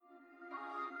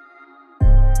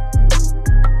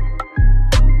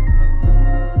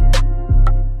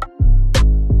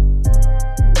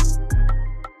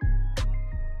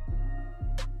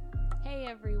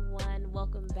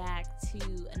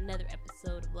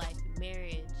Life and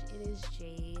Marriage. It is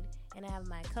Jade, and I have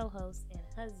my co-host and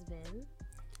husband.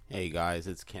 Hey guys,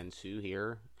 it's Kensu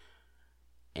here.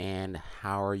 And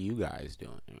how are you guys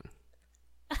doing?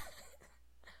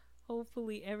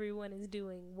 Hopefully everyone is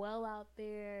doing well out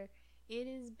there. It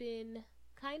has been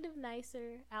kind of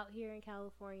nicer out here in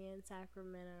California and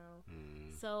Sacramento.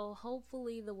 So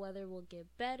hopefully the weather will get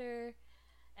better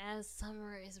as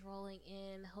summer is rolling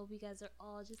in. Hope you guys are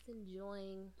all just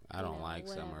enjoying. I don't like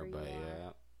summer, but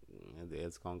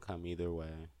it's gonna come either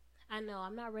way. I know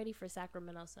I'm not ready for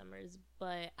Sacramento summers,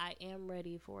 but I am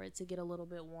ready for it to get a little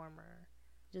bit warmer.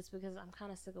 Just because I'm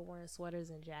kind of sick of wearing sweaters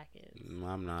and jackets.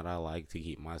 I'm not. I like to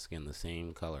keep my skin the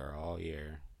same color all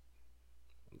year.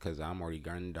 Because I'm already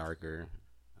getting darker.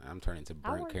 I'm turning to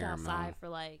burnt caramel. I worked outside for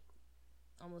like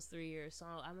almost 3 years, so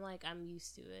I'm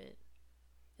used to it.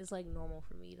 It's like normal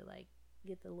for me to like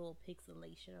get the little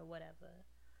pixelation or whatever.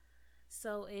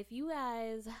 So if you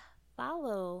guys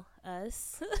follow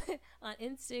us on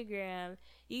Instagram,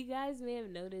 you guys may have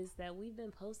noticed that we've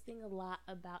been posting a lot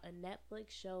about a Netflix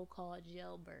show called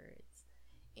Jailbirds.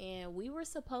 And we were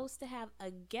supposed to have a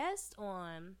guest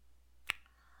on,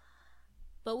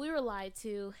 but we were lied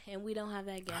to, and we don't have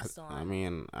that guest on. I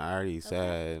mean, I already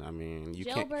said, I mean, you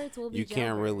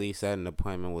can't really set an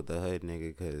appointment with the hood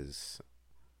nigga because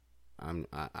I'm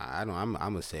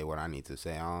gonna say what I need to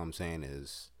say. All I'm saying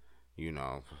is, you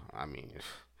know, I mean,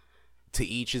 to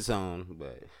each his own,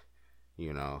 but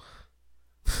you know,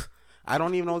 I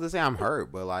don't even know what to say. I'm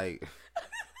hurt, but like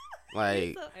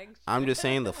so I'm just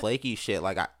saying the flaky shit.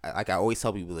 Like I always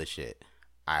tell people this shit.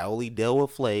 I only deal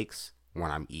with flakes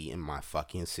when I'm eating my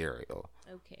fucking cereal.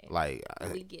 Okay. Like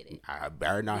we get it. I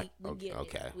better not. We get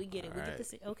it. We get it. We get to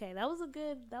see. Okay, that was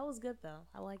good though.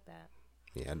 I like that.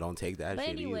 Yeah, don't take that but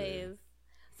shit anyways, either.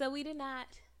 So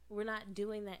we're not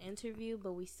doing that interview,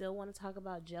 but we still want to talk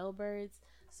about Jailbirds.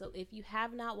 So if you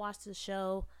have not watched the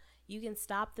show, you can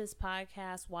stop this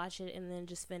podcast, watch it, and then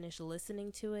just finish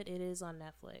listening to it. It is on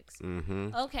Netflix.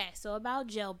 Mm-hmm. Okay, so about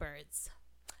Jailbirds.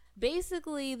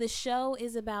 Basically, the show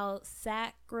is about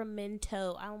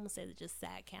Sacramento. I almost said just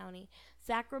Sac County.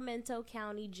 Sacramento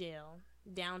County Jail,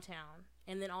 downtown.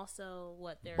 And then also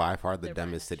by far the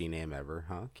dumbest city name ever,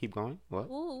 huh? Keep going. What?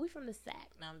 Ooh, we from the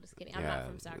Sac. No, I'm just kidding. I'm not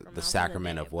from Sacramento. The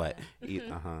sacrament of what?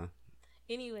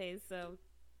 Anyways, so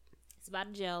it's about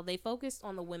a jail. They focused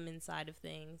on the women's side of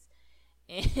things.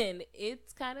 And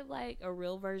it's kind of like a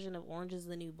real version of Orange is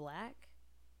the New Black.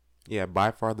 Yeah,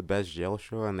 by far the best jail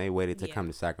show, and they waited to come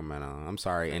to Sacramento. I'm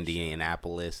sorry,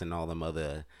 Indianapolis and all them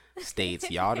other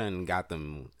states. Y'all done got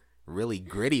them really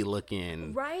gritty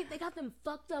looking. Right? They got them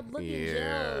fucked up looking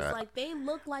jails. Like, they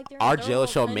look like they're our jail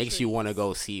show makes you want to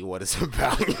go see what it's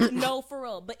about. No, for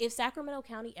real. But if Sacramento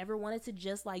County ever wanted to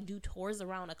just, like, do tours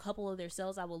around a couple of their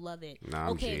cells, I would love it.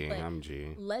 Nah, I'm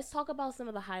G. Let's talk about some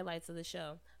of the highlights of the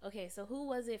show. Okay, so who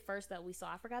was it first that we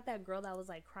saw? I forgot that girl that was,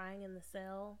 like, crying in the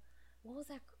cell. What was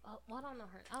that? Well, I don't know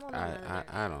her. I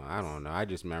don't know. I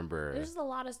just remember there's just a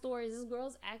lot of stories. This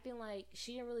girl's acting like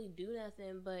she didn't really do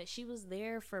nothing, but she was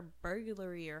there for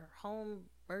burglary or home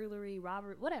burglary,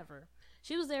 robbery, whatever.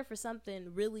 She was there for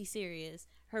something really serious.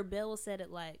 Her bail was set at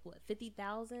like what,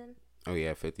 50,000? Oh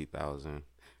yeah, 50,000.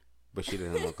 But she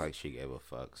didn't look like she gave a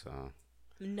fuck. So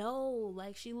no,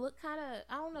 like she looked kind of.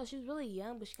 I don't know. She was really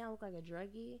young, but she kind of looked like a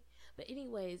druggie. But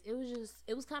anyways,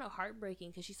 it was kind of heartbreaking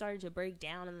because she started to break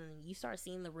down, and then you start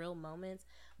seeing the real moments.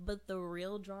 But the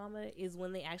real drama is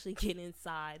when they actually get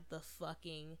inside the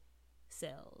fucking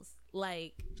cells.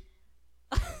 Like,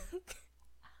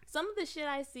 some of the shit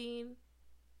I seen,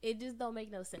 it just don't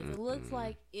make no sense. It looks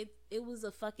like it was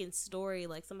a fucking story,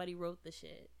 like somebody wrote the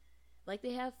shit. Like,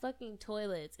 they have fucking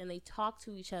toilets, and they talk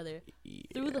to each other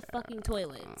through the fucking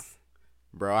toilets.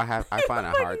 Bro, I find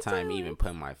a hard time even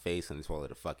putting my face in the toilet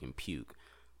to fucking puke.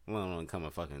 Let alone come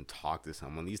and fucking talk to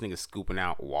someone. These niggas scooping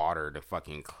out water to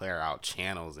fucking clear out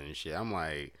channels and shit. I'm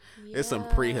like, it's some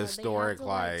prehistoric, they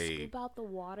have to, scoop out the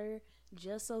water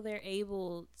just so they're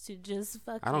able to just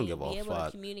fucking I don't give be a able fuck.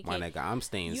 To communicate. My nigga, I'm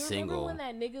staying single. You remember when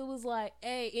that nigga was like,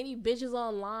 hey, any bitches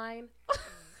online?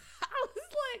 I was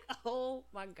like, oh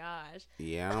my gosh.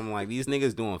 Yeah, I'm like, these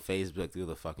niggas doing Facebook through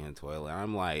the fucking toilet.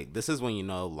 I'm like, this is when you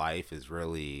know life is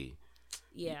really.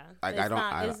 Yeah. Like, I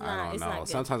don't know.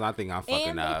 Sometimes I think I'm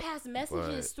fucking up. And they pass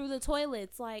messages through the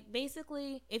toilets. Like,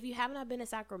 basically, if you have not been to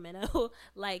Sacramento,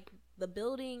 like, the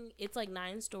building, it's like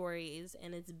 9 stories,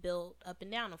 and it's built up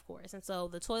and down, of course. And so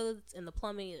the toilets and the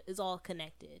plumbing is all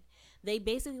connected. They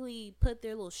basically put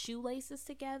their little shoelaces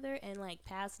together and, like,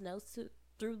 pass notes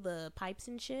through the pipes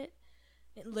and shit.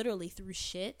 Literally through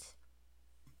shit.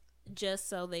 Just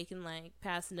so they can, like,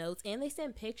 pass notes. And they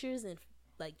send pictures and,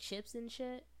 like, chips and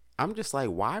shit. I'm just like,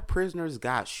 why prisoners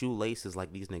got shoelaces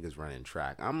like these niggas running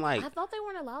track? I'm like, I thought they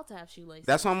weren't allowed to have shoelaces.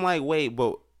 That's why I'm like, wait,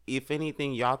 but if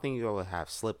anything, y'all think you'll have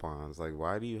slip-ons. Like,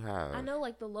 why do you have? I know,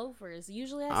 like the loafers.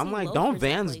 Usually, I'm like, don't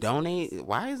Vans donate?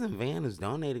 Why isn't Vans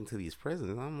donating to these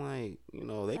prisons? I'm like,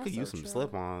 they could use some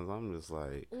slip-ons. I'm just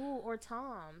like, ooh, or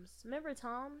Toms. Remember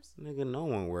Toms? Nigga, no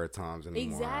one wear Toms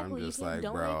anymore. Exactly. I'm just like,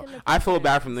 bro, I feel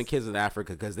bad from the kids in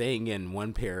Africa because they ain't getting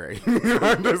one pair.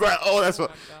 I'm just like, oh, that's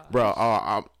what, bro.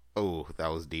 Oh, that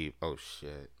was deep. Oh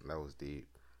shit, that was deep.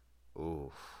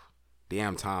 Ooh.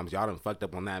 Damn, Toms, y'all done fucked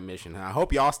up on that mission. I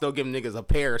hope y'all still give niggas a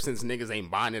pair since niggas ain't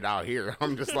buying it out here.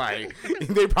 I'm just like,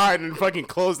 they probably done fucking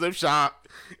closed up shop.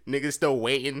 Niggas still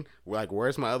waiting. We're like,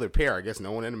 where's my other pair? I guess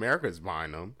no one in America is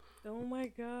buying them. Oh my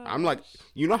god. I'm like,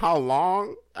 you know how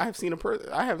long I haven't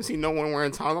seen no one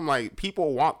wearing Toms. I'm like,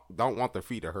 people don't want their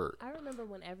feet to hurt. I remember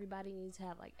when everybody needs to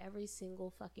have like every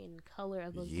single fucking color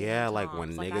of those. Yeah, like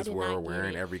when niggas were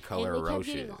wearing every color of roaches. And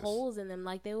they kept getting holes in them.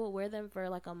 Like they would wear them for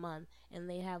like a month and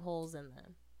they have holes in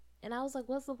them. And I was like,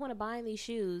 what's the point of buying these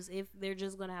shoes if they're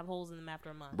just gonna have holes in them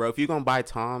after a month? Bro, if you're gonna buy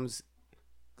Toms,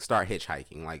 start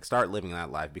hitchhiking. Like start living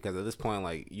that life because at this point,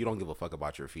 like you don't give a fuck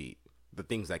about your feet. The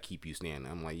things that keep you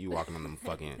standing. I'm like, you walking on them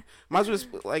fucking. Might as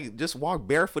well just walk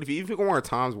barefoot. If you're gonna wear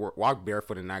Toms, walk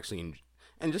barefoot and actually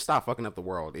and just stop fucking up the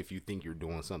world. If you think you're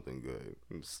doing something good,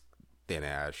 just thin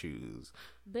ass shoes.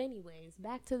 But anyways,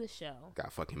 back to the show.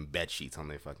 Got fucking bed sheets on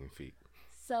their fucking feet.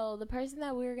 So the person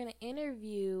that we were gonna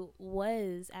interview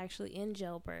was actually in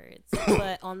Jailbirds,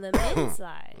 but on the men's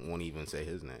side. Won't even say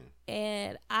his name.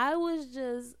 And I was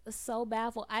just so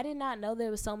baffled. I did not know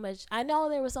there was so much. I know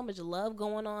there was so much love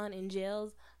going on in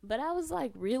jails, but I was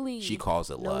like, really. She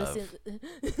calls it love.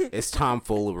 It's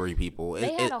tomfoolery, people.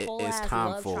 It's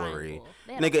tomfoolery,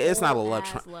 nigga. It's not a love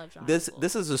triangle.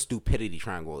 This is a stupidity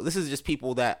triangle. This is just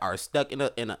people that are stuck in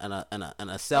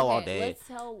a cell all day.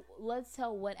 Let's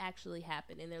tell what actually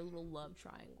happened in their little love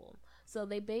triangle. So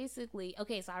they basically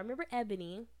So I remember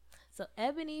Ebony. So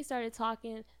Ebony started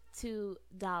talking to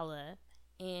Dala,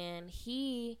 and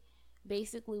he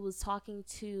basically was talking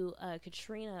to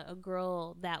Katrina, a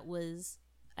girl that was,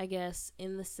 I guess,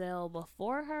 in the cell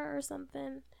before her or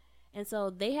something. And so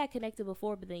they had connected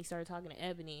before, but then he started talking to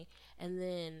Ebony, and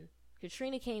then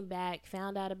Katrina came back,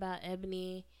 found out about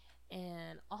Ebony,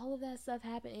 and all of that stuff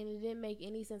happened, and it didn't make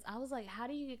any sense. I was like, how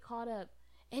do you get caught up?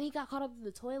 And he got caught up in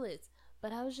the toilets,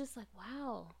 but I was just like,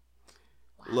 wow.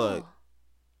 Look,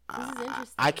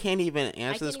 I can't even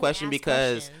answer this question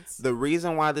because the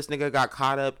reason why this nigga got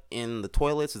caught up in the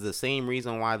toilets is the same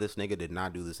reason why this nigga did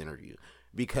not do this interview.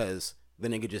 Because the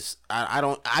nigga just,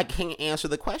 I can't answer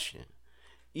the question.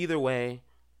 Either way,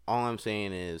 all I'm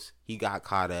saying is he got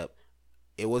caught up.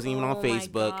 It wasn't even on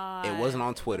Facebook. It wasn't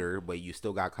on Twitter, but you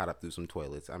still got caught up through some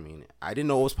toilets. I mean, I didn't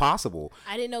know it was possible.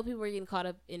 I didn't know people were getting caught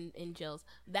up in jails.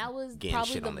 That was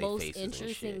probably the most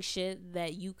interesting shit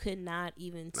that you could not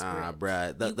even script. Nah,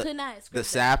 bruh. You could not script the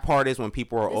sad part is when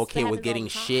people are okay with getting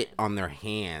shit on their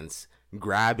hands.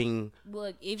 Grabbing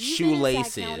if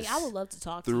shoelaces. Been in County, I would love to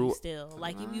talk to you still.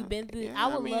 Like if you've been through, I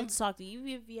would love to talk to you.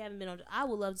 Even if you haven't been on, I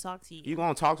would love to talk to you. You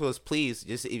gonna talk to us, please?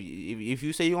 Just if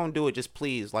you say you're gonna do it, just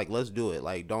please, like, let's do it.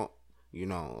 Like, don't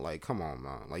like, come on,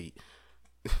 man. Like,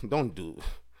 don't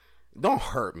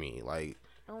hurt me. Like,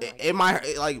 it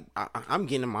might, like, I'm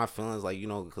getting in my feelings, like,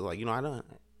 because, like, I don't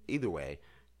either way.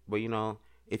 But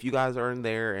if you guys are in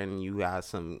there and you got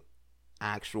some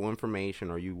actual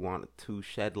information or you want to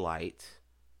shed light,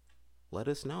 let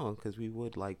us know because we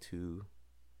would like to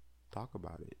talk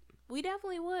about it. We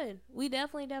definitely would. We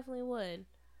definitely would.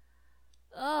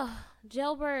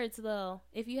 Jailbirds though,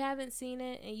 if you haven't seen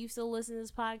it and you still listen to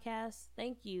this podcast,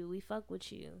 thank you. We fuck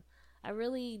with you. I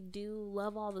really do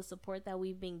love all the support that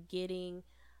we've been getting.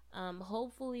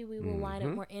 Hopefully we will line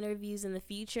up more interviews in the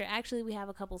future. Actually, we have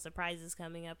a couple surprises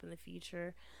coming up in the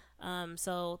future.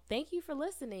 So thank you for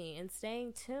listening and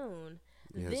staying tuned.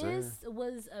 Yes, this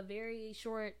was a very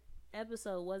short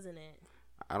episode, wasn't it?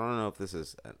 I don't know if this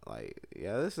is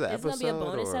this is an episode. It's gonna be a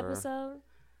bonus episode.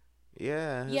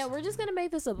 Yeah, we're just gonna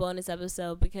make this a bonus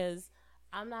episode because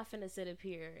I'm not finna sit up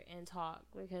here and talk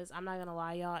because I'm not gonna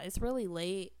lie, y'all. It's really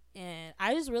late. And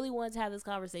I just really wanted to have this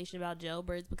conversation about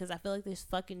Jailbirds because I feel like this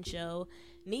fucking show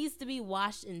needs to be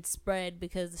watched and spread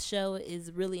because the show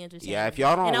is really entertaining. Yeah, if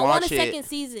y'all don't watch it, and I want a second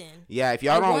season. Yeah, if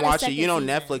y'all don't watch it,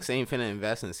 Netflix ain't finna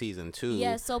invest in season 2.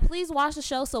 Yeah, so please watch the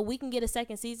show so we can get a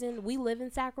second season. We live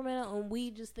in Sacramento and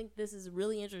we just think this is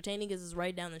really entertaining because it's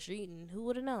right down the street and who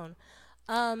would have known?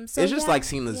 So it's just like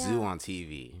seeing the zoo on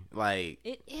TV. Like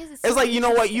it is. It's like, you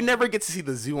know what? You never get to see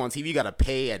the zoo on TV. You got to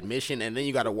pay admission, and then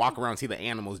you got to walk around and see the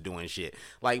animals doing shit.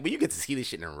 Like, but you get to see this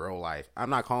shit in real life. I'm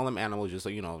not calling them animals, just so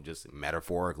you know, just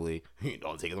metaphorically.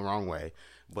 Don't take it the wrong way.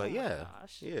 But yeah.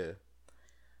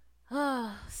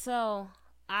 So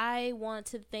I want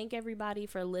to thank everybody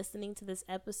for listening to this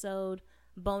episode,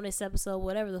 bonus episode,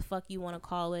 whatever the fuck you want to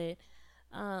call it.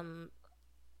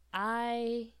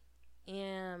 I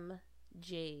am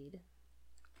Jade.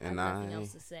 And I have nothing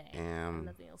else to say.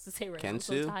 Nothing else to say right now. I'm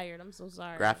so tired. I'm so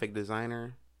sorry. Graphic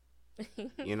designer,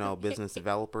 business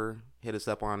developer. Hit us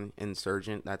up on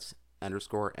Insurgent. That's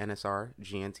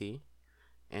 _NSRGNT.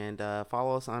 And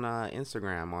follow us on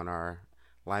Instagram on our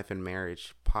Life and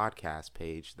Marriage podcast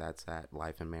page. That's at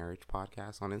Life and Marriage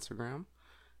podcast on Instagram.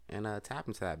 And tap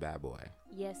into that bad boy.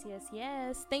 Yes.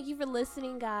 Thank you for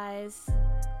listening, guys.